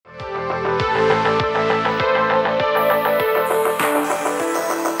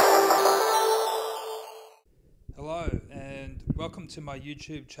to my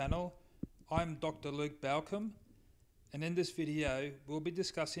YouTube channel. I'm Dr. Luke Balcombe, and in this video we'll be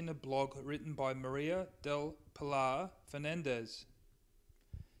discussing a blog written by Maria del Pilar Fernandez.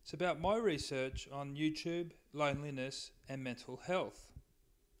 It's about my research on YouTube, loneliness and mental health.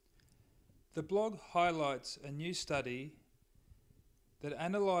 The blog highlights a new study that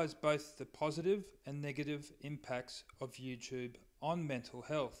analysed both the positive and negative impacts of YouTube on mental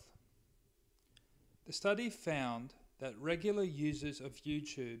health. The study found that regular users of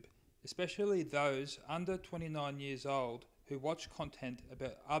YouTube, especially those under 29 years old who watch content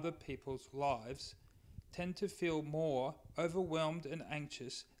about other people's lives, tend to feel more overwhelmed and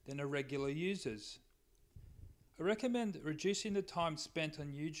anxious than irregular users. I recommend reducing the time spent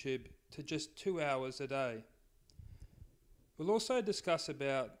on YouTube to just 2 hours a day. We'll also discuss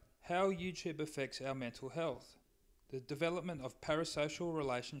about how YouTube affects our mental health, the development of parasocial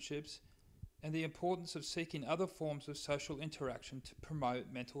relationships, and the importance of seeking other forms of social interaction to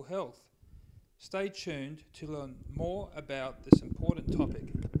promote mental health. Stay tuned to learn more about this important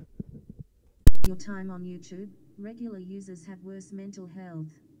topic. Your time on YouTube, regular users have worse mental health.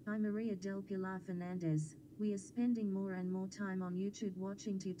 I'm Maria del Pilar Fernandez. We are spending more and more time on YouTube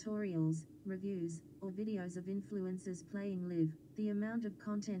watching tutorials, reviews, or videos of influencers playing live. The amount of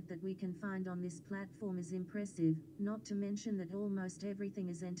content that we can find on this platform is impressive, not to mention that almost everything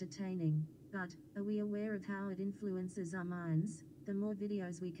is entertaining. But, are we aware of how it influences our minds? The more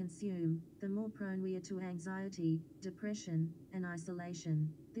videos we consume, the more prone we are to anxiety, depression, and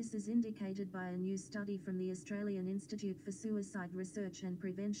isolation. This is indicated by a new study from the Australian Institute for Suicide Research and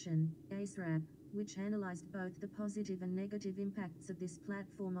Prevention, ASRAP, which analysed both the positive and negative impacts of this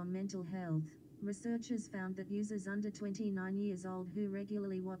platform on mental health. Researchers found that users under 29 years old who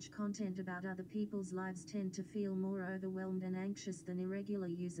regularly watch content about other people's lives tend to feel more overwhelmed and anxious than irregular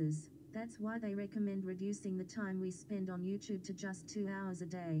users. That's why they recommend reducing the time we spend on YouTube to just 2 hours a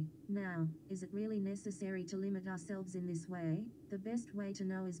day. Now, is it really necessary to limit ourselves in this way? The best way to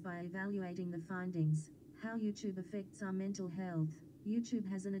know is by evaluating the findings. How YouTube affects our mental health. YouTube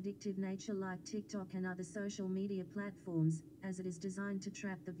has an addictive nature like TikTok and other social media platforms, as it is designed to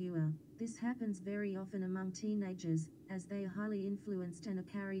trap the viewer. This happens very often among teenagers, as they are highly influenced and are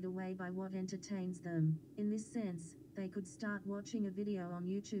carried away by what entertains them. In this sense, they could start watching a video on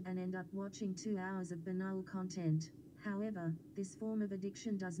YouTube and end up watching 2 hours of banal content. However, this form of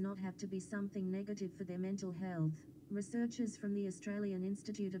addiction does not have to be something negative for their mental health. Researchers from the Australian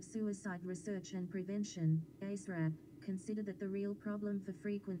Institute of Suicide Research and Prevention, ASRAP, consider that the real problem for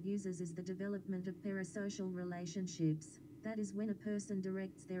frequent users is the development of parasocial relationships. That is when a person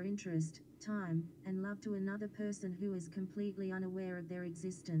directs their interest, time, and love to another person who is completely unaware of their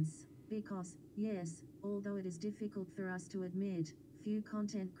existence. Because, yes, although it is difficult for us to admit, few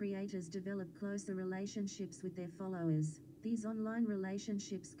content creators develop closer relationships with their followers. These online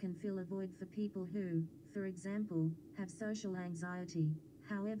relationships can fill a void for people who, for example, have social anxiety.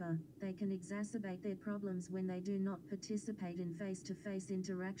 However, they can exacerbate their problems when they do not participate in face-to-face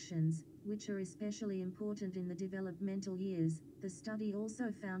interactions, which are especially important in the developmental years. The study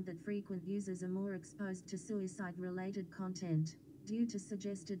also found that frequent users are more exposed to suicide-related content due to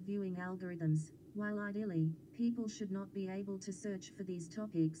suggested viewing algorithms. While ideally, people should not be able to search for these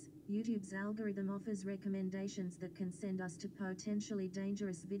topics, YouTube's algorithm offers recommendations that can send us to potentially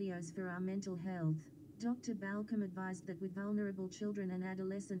dangerous videos for our mental health. Dr. Balcombe advised that with vulnerable children and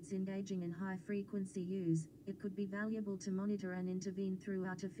adolescents engaging in high-frequency use, it could be valuable to monitor and intervene through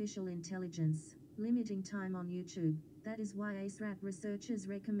artificial intelligence. Limiting time on YouTube. That is why ASRAP researchers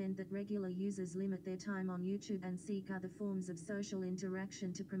recommend that regular users limit their time on YouTube and seek other forms of social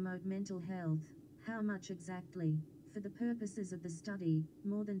interaction to promote mental health. How much exactly? For the purposes of the study,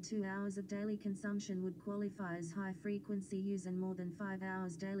 more than 2 hours of daily consumption would qualify as high-frequency use and more than 5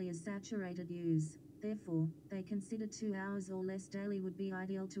 hours daily as saturated use. Therefore, they consider 2 hours or less daily would be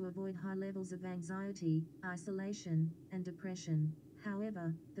ideal to avoid high levels of anxiety, isolation, and depression.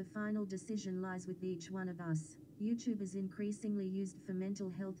 However, the final decision lies with each one of us. YouTube is increasingly used for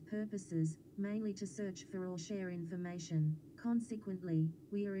mental health purposes, mainly to search for or share information. Consequently,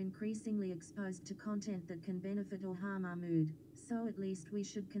 we are increasingly exposed to content that can benefit or harm our mood, so at least we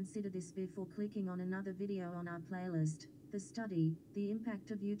should consider this before clicking on another video on our playlist. The study, The Impact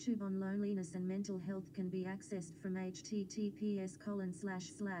of YouTube on Loneliness and Mental Health, can be accessed from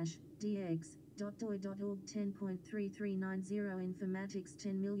https://dx.doi.org 10.3390 Informatics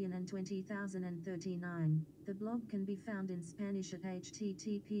 10,020,039. The blog can be found in Spanish at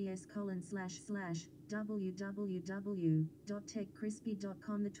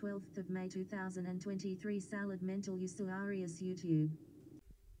https://www.techcrispy.com 12th of May 2023 Salad Mental Usuarios YouTube.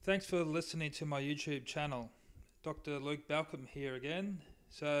 Thanks for listening to my YouTube channel. Dr. Luke Balcombe here again.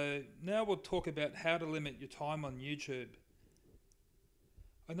 So now we'll talk about how to limit your time on YouTube.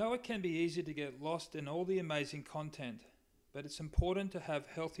 I know it can be easy to get lost in all the amazing content, but it's important to have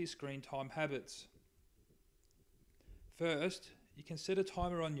healthy screen time habits. First, you can set a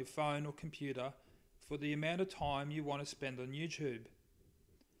timer on your phone or computer for the amount of time you want to spend on YouTube.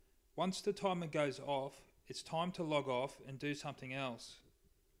 Once the timer goes off, it's time to log off and do something else.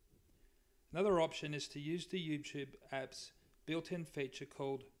 Another option is to use the YouTube app's built-in feature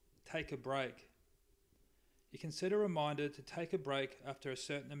called Take a Break. You can set a reminder to take a break after a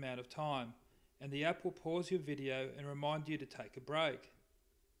certain amount of time, and the app will pause your video and remind you to take a break.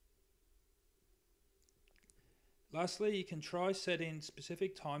 Lastly, you can try setting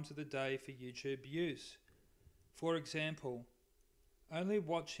specific times of the day for YouTube use. For example, only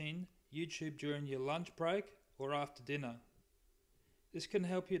watching YouTube during your lunch break or after dinner. This can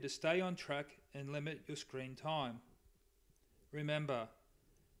help you to stay on track and limit your screen time. Remember,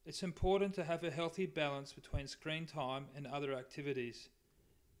 it's important to have a healthy balance between screen time and other activities.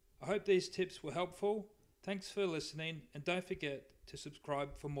 I hope these tips were helpful. Thanks for listening, and don't forget to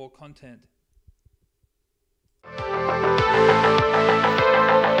subscribe for more content.